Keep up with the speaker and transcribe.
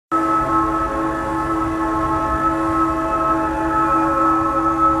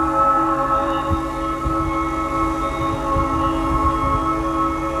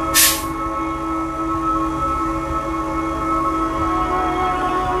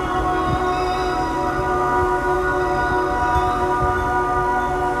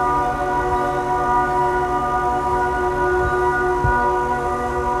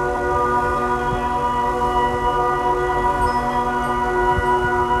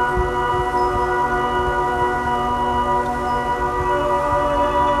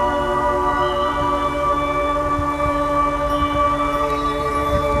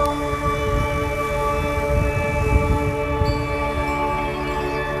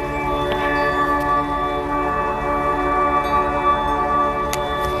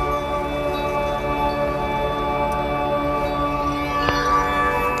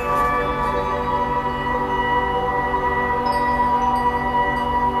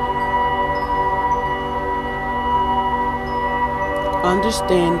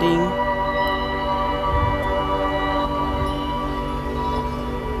understanding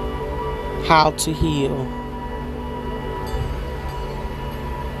how to heal.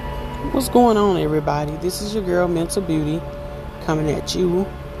 What's going on, everybody? This is your girl, Mental Beauty, coming at you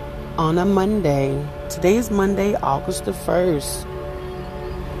on a Monday. Today is Monday, August the 1st.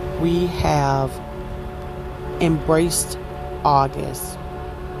 We have embraced August.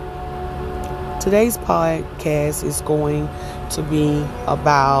 Today's podcast is going to be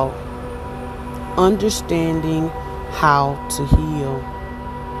about understanding how to heal.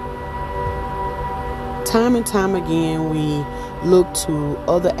 Time and time again, we look to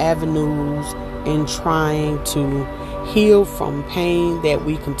other avenues in trying to heal from pain that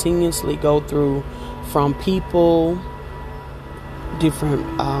we continuously go through from people, different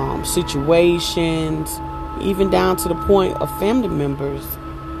situations, even down to the point of family members.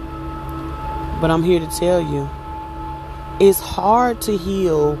 But I'm here to tell you, it's hard to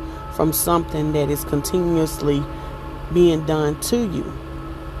heal from something that is continuously being done to you.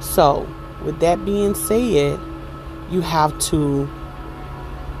 So, with that being said, you have to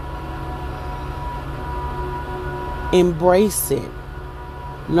embrace it,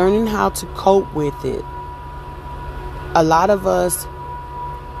 learning how to cope with it. A lot of us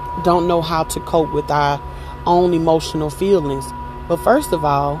don't know how to cope with our own emotional feelings. But first of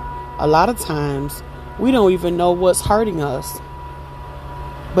all, a lot of times we don't even know what's hurting us.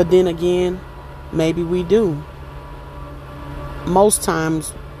 But then again, maybe we do. Most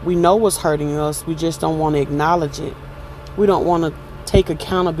times we know what's hurting us. We just don't want to acknowledge it. We don't want to take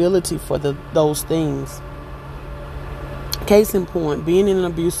accountability for those things. Case in point, being in an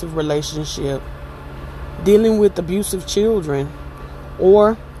abusive relationship, dealing with abusive children,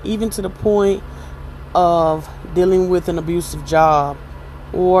 or even to the point of dealing with an abusive job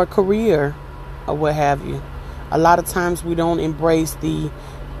or career or what have you. A lot of times we don't embrace the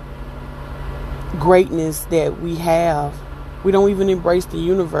greatness that we have. We don't even embrace the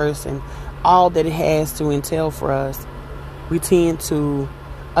universe and all that it has to entail for us. We tend to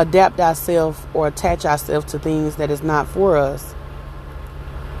adapt ourselves or attach ourselves to things that is not for us.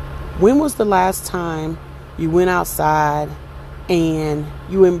 When was the last time you went outside and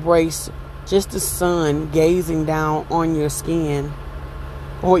you embraced just the sun gazing down on your skin,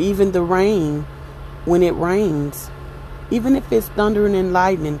 or even the rain when it rains? Even if it's thundering and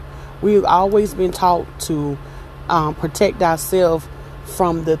lightning, we've always been taught to protect ourselves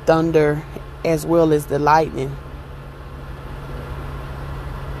from the thunder as well as the lightning.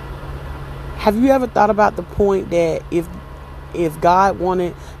 Have you ever thought about the point that if God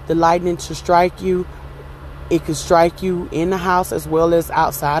wanted the lightning to strike you, it could strike you in the house as well as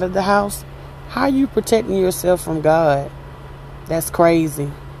outside of the house? How are you protecting yourself from God? That's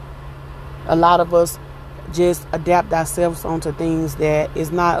crazy. A lot of us just adapt ourselves onto things that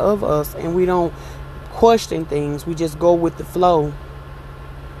is not of us, and we don't question things. We just go with the flow.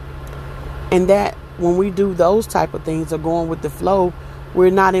 And that when we do those type of things or going with the flow,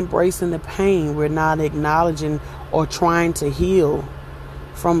 we're not embracing the pain. We're not acknowledging or trying to heal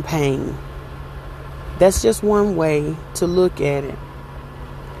from pain. That's just one way to look at it.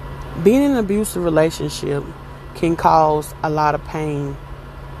 Being in an abusive relationship can cause a lot of pain.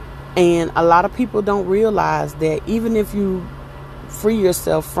 And a lot of people don't realize that even if you free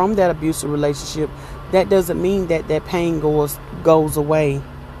yourself from that abusive relationship, that doesn't mean that that pain goes away.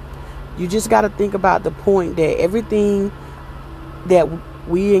 You just got to think about the point that everything that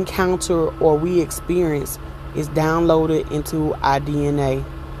we encounter or we experience is downloaded into our DNA.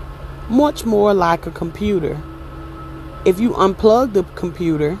 Much more like a computer. If you unplug the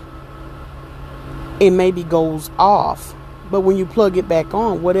computer, it maybe goes off. But when you plug it back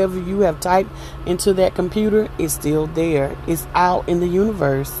on, whatever you have typed into that computer is still there. It's out in the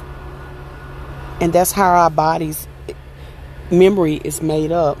universe. And that's how our body's memory is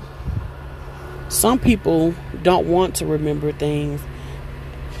made up. Some people don't want to remember things.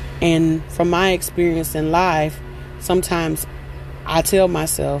 And from my experience in life, sometimes I tell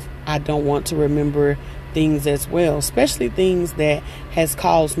myself I don't want to remember things as well. Especially things that has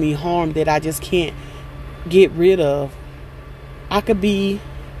caused me harm that I just can't get rid of. I could be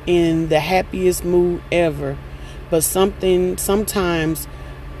in the happiest mood ever, but sometimes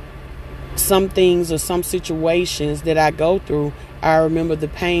some things or some situations that I go through, I remember the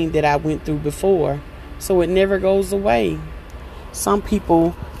pain that I went through before. So it never goes away. Some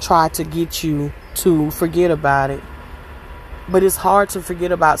people try to get you to forget about it, but it's hard to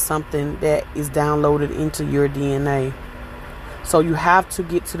forget about something that is downloaded into your DNA. So you have to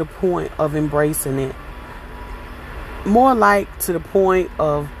get to the point of embracing it. More like to the point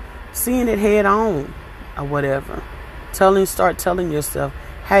of seeing it head on or whatever. Start telling yourself,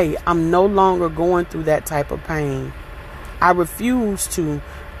 hey, I'm no longer going through that type of pain. I refuse to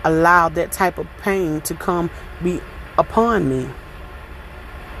allow that type of pain to be upon me.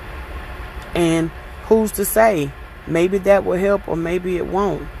 And who's to say? Maybe that will help or maybe it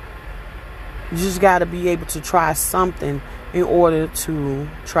won't. You just got to be able to try something in order to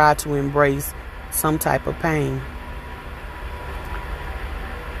try to embrace some type of pain.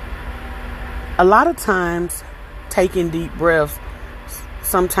 A lot of times, taking deep breaths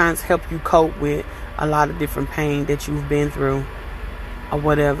sometimes help you cope with a lot of different pain that you've been through or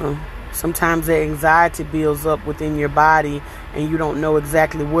whatever. Sometimes the anxiety builds up within your body and you don't know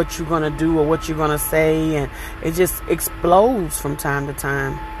exactly what you're going to do or what you're going to say, and it just explodes from time to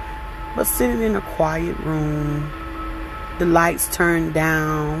time. But sitting in a quiet room, the lights turned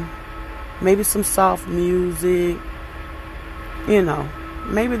down, maybe some soft music,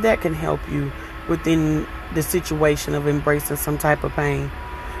 maybe that can help you within the situation of embracing some type of pain.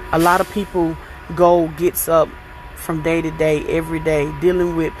 A lot of people gets up from day to day, every day,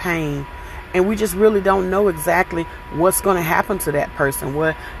 dealing with pain, and we just really don't know exactly what's going to happen to that person,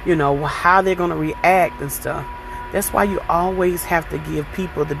 how they're going to react and stuff. That's why you always have to give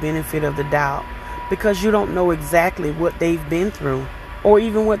people the benefit of the doubt, because you don't know exactly what they've been through or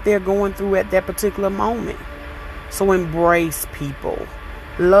even what they're going through at that particular moment. So embrace people,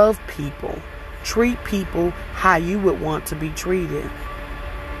 love people, treat people how you would want to be treated.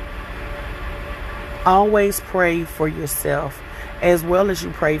 Always pray for yourself as well as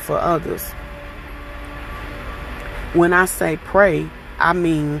you pray for others. When I say pray, I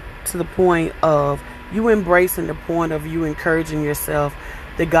mean to the point of you embracing the point of you encouraging yourself,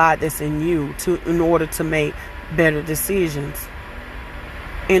 the God that's in you, in order to make better decisions.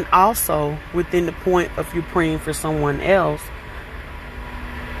 And also within the point of you praying for someone else,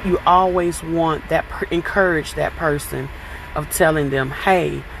 you always want that encourage that person of telling them,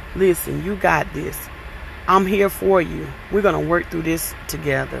 hey, listen, you got this. I'm here for you. We're going to work through this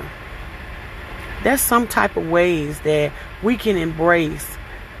together. There's some type of ways that we can embrace,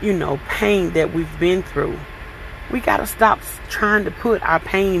 pain that we've been through. We got to stop trying to put our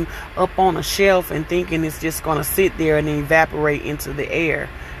pain up on a shelf and thinking it's just going to sit there and evaporate into the air.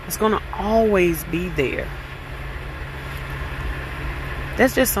 It's going to always be there.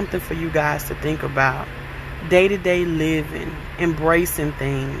 That's just something for you guys to think about. Day-to-day living, embracing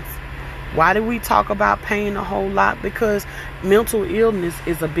things. Why do we talk about pain a whole lot? Because mental illness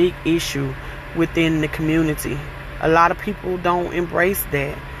is a big issue within the community. A lot of people don't embrace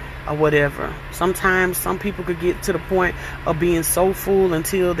that or whatever. Sometimes some people could get to the point of being so full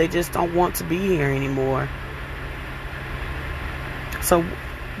until they just don't want to be here anymore. So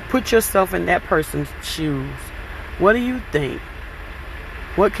put yourself in that person's shoes. What do you think?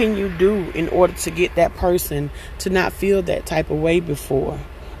 What can you do in order to get that person to not feel that type of way before?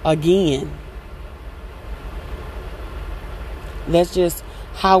 Again, that's just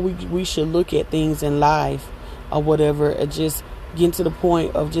how we should look at things in life or whatever. Just getting to the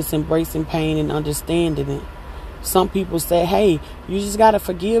point of just embracing pain and understanding it. Some people say, hey, you just got to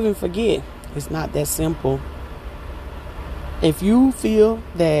forgive and forget. It's not that simple. If you feel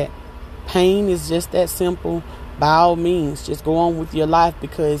that pain is just that simple, by all means, just go on with your life,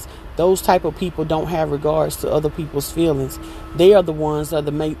 because those type of people don't have regards to other people's feelings. They are the ones are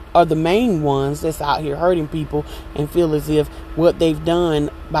the main ones that's out here hurting people and feel as if what they've done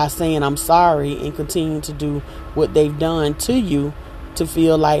by saying I'm sorry and continue to do what they've done to you to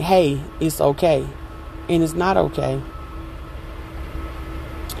feel like, hey, it's okay. And it's not okay.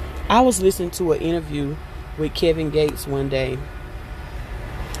 I was listening to an interview with Kevin Gates one day,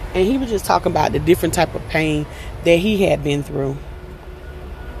 and he was just talking about the different type of pain that he had been through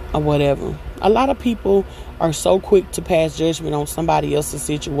or whatever. A lot of people are so quick to pass judgment on somebody else's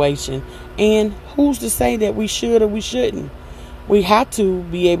situation. And who's to say that we should or we shouldn't? We have to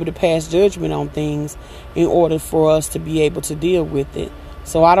be able to pass judgment on things in order for us to be able to deal with it.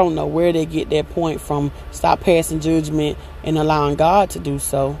 So I don't know where they get that point from. Stop passing judgment and allowing God to do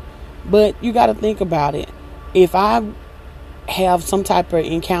so. But you got to think about it. If I have some type of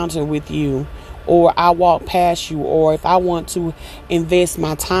encounter with you, or I walk past you, or if I want to invest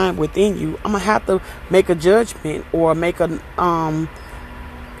my time within you, I'm gonna have to make a judgment or make a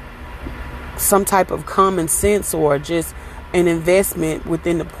some type of common sense or just an investment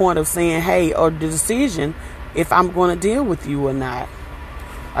within the point of saying, hey, or the decision if I'm going to deal with you or not.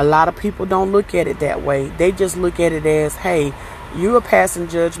 A lot of people don't look at it that way. They just look at it as, hey, you are passing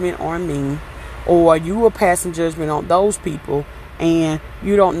judgment on me, or you are passing judgment on those people, and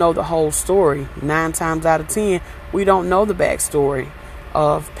you don't know the whole story. 9 times out of 10, we don't know the backstory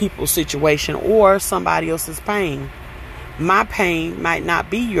of people's situation or somebody else's pain. My pain might not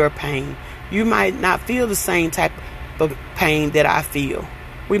be your pain. You might not feel the same type of pain that I feel.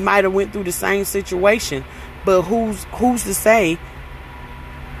 We might have went through the same situation, but who's to say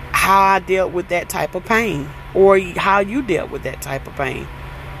how I dealt with that type of pain, or how you dealt with that type of pain?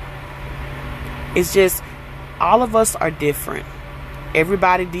 It's just, all of us are different.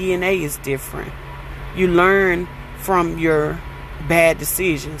 Everybody's DNA is different. You learn from your bad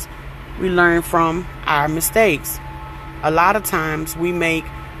decisions. We learn from our mistakes. A lot of times we make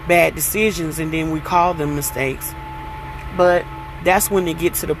bad decisions and then we call them mistakes. But that's when it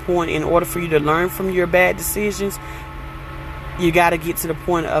gets to the point, in order for you to learn from your bad decisions, you got to get to the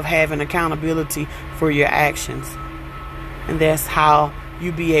point of having accountability for your actions. And that's how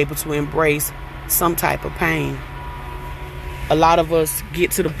you be able to embrace some type of pain. A lot of us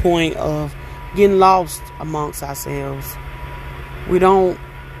get to the point of getting lost amongst ourselves. We don't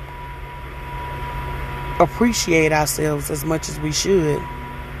appreciate ourselves as much as we should.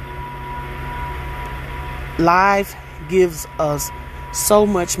 Life gives us so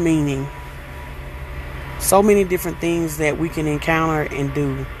much meaning, so many different things that we can encounter and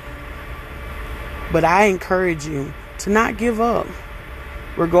do. But I encourage you to not give up,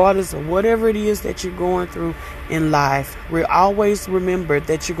 regardless of whatever it is that you're going through in life. We always remember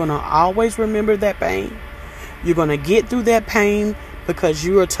that you're going to always remember that pain. You're going to get through that pain because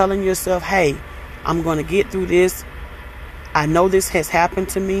you are telling yourself, hey, I'm going to get through this. I know this has happened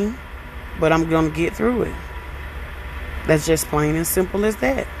to me, but I'm going to get through it. That's just plain and simple as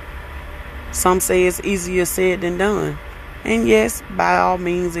that. Some say it's easier said than done. And yes, by all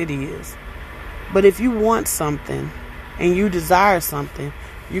means it is. But if you want something and you desire something,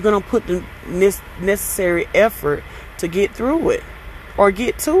 you're going to put the necessary effort to get through it or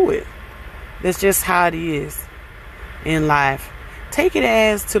get to it. That's just how it is in life. Take it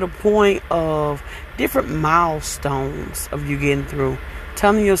as to the point of different milestones of you getting through.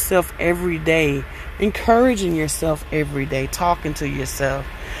 Telling yourself every day, encouraging yourself every day, talking to yourself.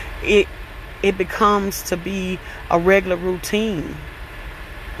 It becomes to be a regular routine.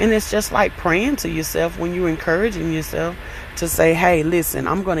 And it's just like praying to yourself when you're encouraging yourself to say, hey, listen,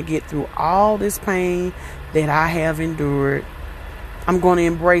 I'm going to get through all this pain that I have endured. I'm going to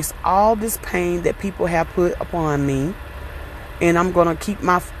embrace all this pain that people have put upon me. And I'm going to keep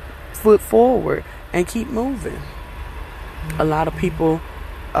my foot forward and keep moving. A lot of people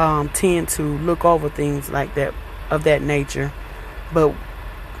tend to look over things like that, of that nature. But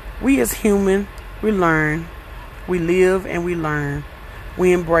we as human, we learn. We live and we learn.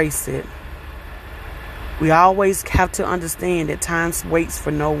 We embrace it. We always have to understand that time waits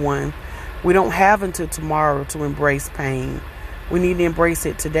for no one. We don't have until tomorrow to embrace pain. We need to embrace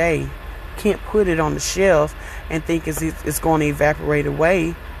it today. Can't put it on the shelf and think it's going to evaporate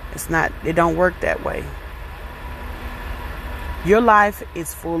away. It's not. It don't work that way. Your life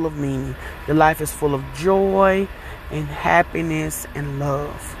is full of meaning. Your life is full of joy and happiness and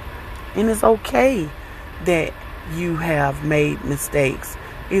love. And it's okay that you have made mistakes.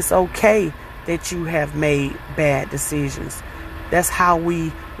 It's okay that you have made bad decisions. That's how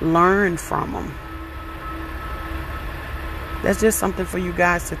we learn from them. That's just something for you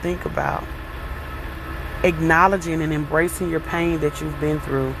guys to think about. Acknowledging and embracing your pain that you've been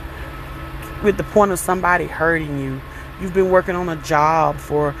through. With the point of somebody hurting you. You've been working on a job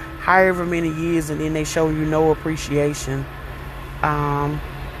for however many years and then they show you no appreciation.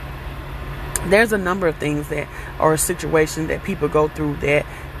 There's a number of things that are a situation that people go through that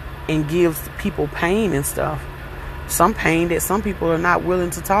and gives people pain and stuff. Some pain that some people are not willing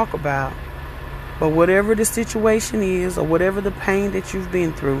to talk about. But whatever the situation is or whatever the pain that you've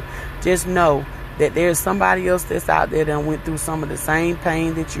been through, just know that there's somebody else that's out there that went through some of the same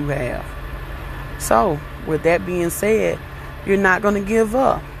pain that you have. So, with that being said, you're not going to give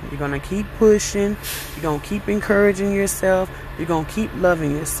up. You're going to keep pushing. You're going to keep encouraging yourself. You're going to keep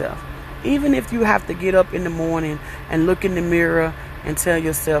loving yourself. Even if you have to get up in the morning and look in the mirror and tell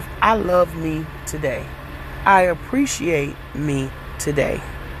yourself, I love me today. I appreciate me today.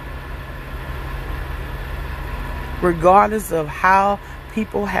 Regardless of how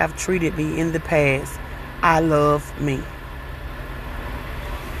people have treated me in the past, I love me.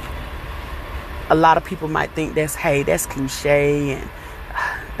 A lot of people might think that's cliche and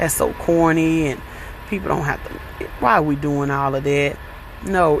that's so corny and people don't have to. Why are we doing all of that?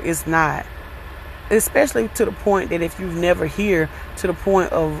 No, it's not. Especially to the point that if you've never heard to the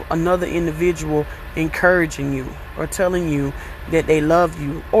point of another individual encouraging you or telling you that they love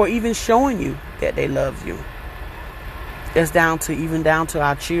you or even showing you that they love you. That's down to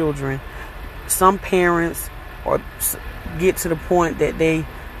our children. Some parents get to the point that they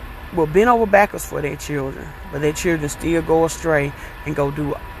will bend over backwards for their children, but their children still go astray and go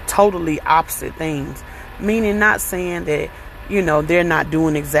do totally opposite things. Meaning, not saying that, they're not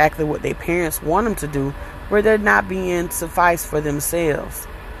doing exactly what their parents want them to do, but they're not being suffice for themselves.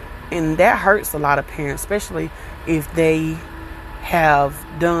 And that hurts a lot of parents, especially if they have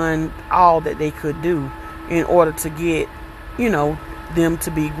done all that they could do in order to get, them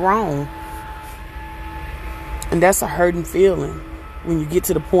to be grown. And that's a hurting feeling when you get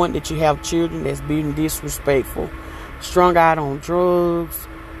to the point that you have children that's being disrespectful, strung out on drugs,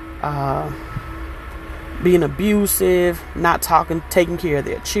 being abusive, not taking care of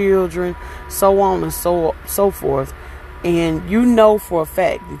their children, so on and so forth. And you know for a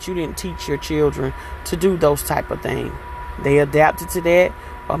fact that you didn't teach your children to do those type of things. They adapted to that,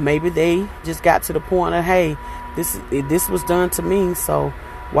 or maybe they just got to the point of, hey, this was done to me, so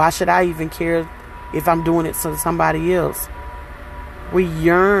why should I even care if I'm doing it to somebody else? We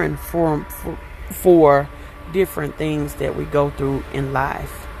yearn for different things that we go through in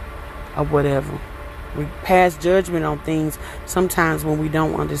life or whatever. We pass judgment on things sometimes when we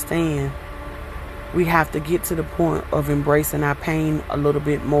don't understand. We have to get to the point of embracing our pain a little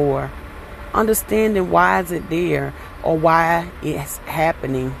bit more. Understanding why is it there, or why it's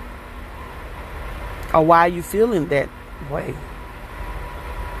happening, or why you feeling that way.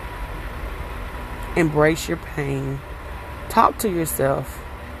 Embrace your pain. Talk to yourself.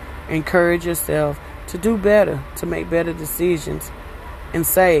 Encourage yourself to do better, to make better decisions. And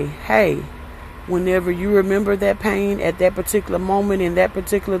say, hey, whenever you remember that pain at that particular moment in that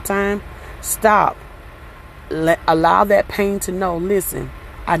particular time, stop. Allow that pain to know, listen,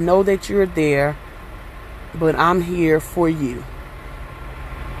 I know that you're there, but I'm here for you.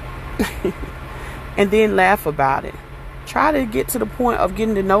 And then laugh about it. Try to get to the point of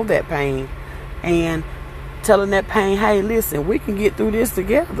getting to know that pain and telling that pain, hey, listen, we can get through this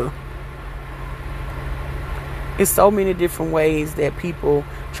together. It's so many different ways that people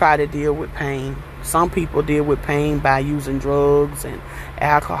try to deal with pain. Some people deal with pain by using drugs and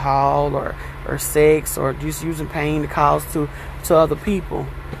alcohol or sex, or just using pain to cause to other people.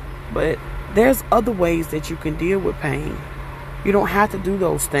 But there's other ways that you can deal with pain. You don't have to do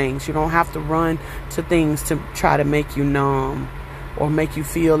those things. You don't have to run to things to try to make you numb or make you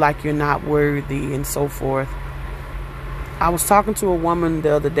feel like you're not worthy and so forth. I was talking to a woman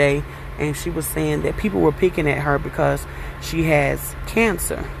the other day, and she was saying that people were picking at her because she has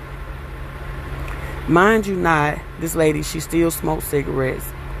cancer. Mind you not, this lady, she still smokes cigarettes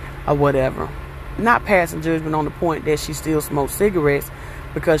or whatever. Not passing judgment on the point that she still smokes cigarettes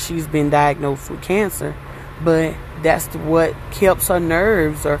because she's been diagnosed with cancer, but that's what keeps her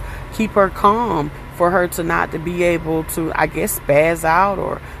nerves or keep her calm, for her to not to be able to, I guess, spaz out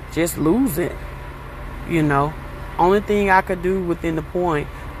or just lose it. Only thing I could do within the point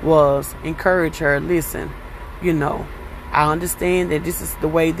was encourage her. Listen, I understand that this is the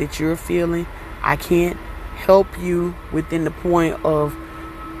way that you're feeling. I can't help you within the point of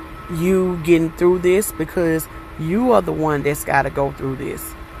you getting through this, because you are the one that's got to go through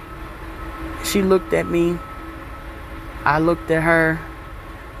this. She looked at me. I looked at her,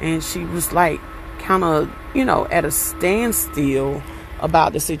 and she was like kind of, at a standstill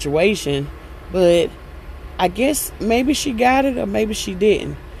about the situation. But I guess maybe she got it or maybe she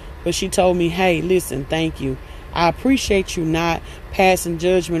didn't. But she told me, hey, listen, thank you. I appreciate you not passing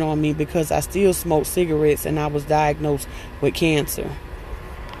judgment on me because I still smoke cigarettes and I was diagnosed with cancer.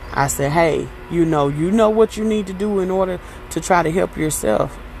 I said, hey, you know what you need to do in order to try to help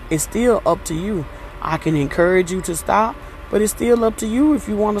yourself. It's still up to you. I can encourage you to stop, but it's still up to you if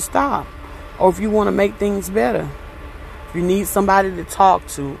you want to stop or if you want to make things better. If you need somebody to talk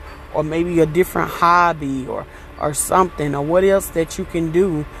to, or maybe a different hobby or something, or what else that you can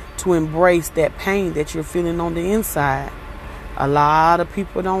do to embrace that pain that you're feeling on the inside. A lot of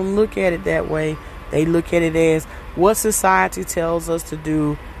people don't look at it that way. They look at it as what society tells us to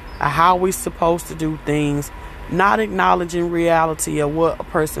do, or how we're supposed to do things, not acknowledging reality of what a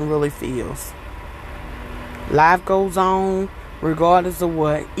person really feels. Life goes on regardless of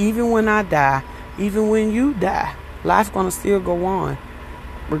what. Even when I die, even when you die, life's gonna still go on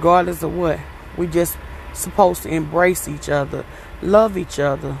regardless of what. We just supposed to embrace each other, love each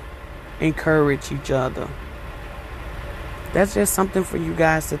other, encourage each other. That's just something for you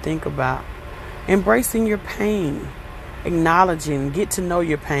guys to think about. Embracing your pain, acknowledging, get to know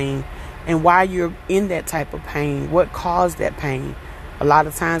your pain and why you're in that type of pain, what caused that pain. A lot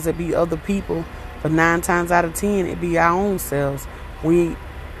of times it be other people, but 9 times out of 10 it be our own selves. We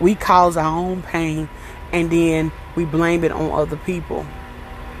cause our own pain and then we blame it on other people.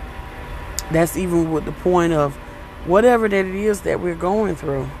 That's even with the point of whatever that it is that we're going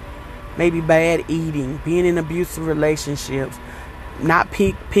through. maybe bad eating, being in abusive relationships, not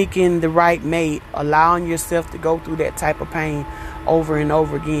picking the right mate, allowing yourself to go through that type of pain over and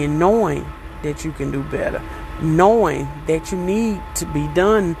over again, knowing that you can do better, knowing that you need to be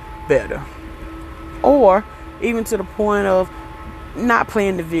done better, or even to the point of not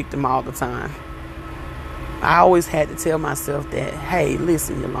playing the victim all the time. I always had to tell myself that, hey,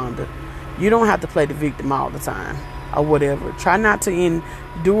 listen, Yolanda, you don't have to play the victim all the time or whatever. Try not to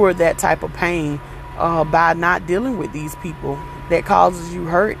endure that type of pain by not dealing with these people that causes you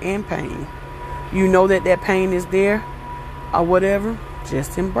hurt and pain. You know that pain is there or whatever.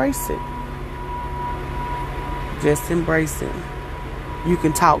 Just embrace it. Just embrace it. You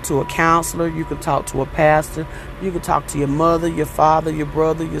can talk to a counselor. You can talk to a pastor. You can talk to your mother, your father, your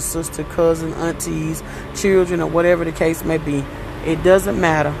brother, your sister, cousin, aunties, children, or whatever the case may be. It doesn't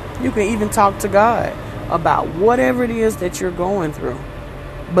matter. You can even talk to God about whatever it is that you're going through.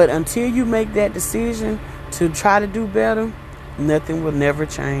 But until you make that decision to try to do better, nothing will never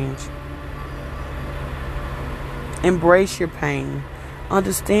change. Embrace your pain.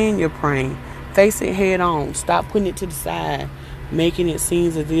 Understand your pain. Face it head on. Stop putting it to the side, making it seem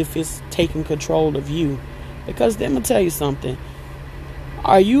as if it's taking control of you. Because let me tell you something.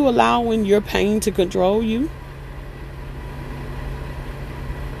 Are you allowing your pain to control you?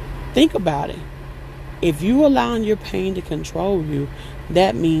 Think about it. If you allowing your pain to control you,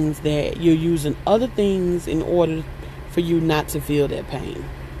 that means that you're using other things in order for you not to feel that pain.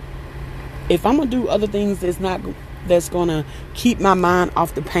 If I'm going to do other things that's going to keep my mind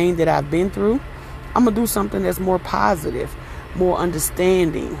off the pain that I've been through, I'm going to do something that's more positive, more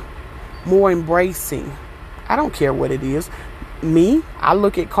understanding, more embracing. I don't care what it is. Me, I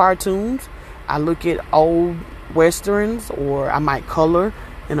look at cartoons. I look at old westerns, or I might color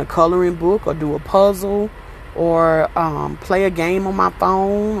in a coloring book, or do a puzzle, or play a game on my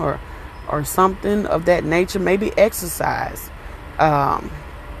phone, or something of that nature. Maybe exercise,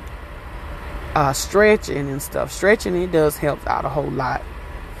 stretching and stuff. Stretching, it does help out a whole lot.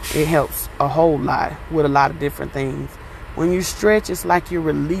 It helps a whole lot with a lot of different things. When you stretch, it's like you're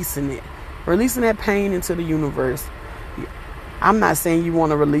releasing that pain into the universe. I'm not saying you want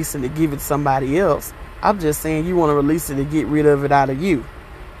to release it to give it to somebody else. I'm just saying you want to release it to get rid of it out of you.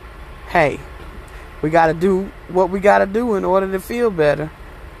 Hey, we got to do what we got to do in order to feel better.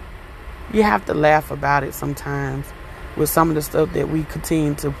 You have to laugh about it sometimes with some of the stuff that we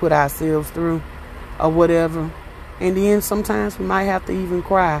continue to put ourselves through or whatever. And then sometimes we might have to even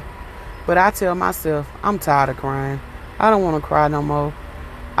cry. But I tell myself, I'm tired of crying. I don't want to cry no more.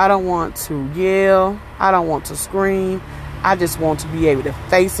 I don't want to yell. I don't want to scream. I just want to be able to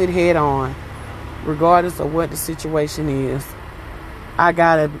face it head on, regardless of what the situation is. I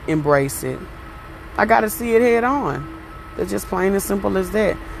got to embrace it. I got to see it head on. It's just plain and simple as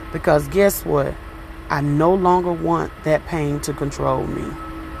that. Because guess what? I no longer want that pain to control me.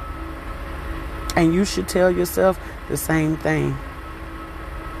 And you should tell yourself the same thing.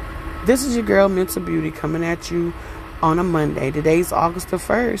 This is your girl, Mental Beauty, coming at you on a Monday. Today's August the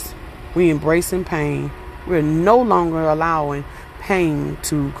 1st. We embracing pain. We're no longer allowing pain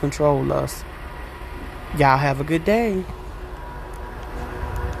to control us. Y'all have a good day.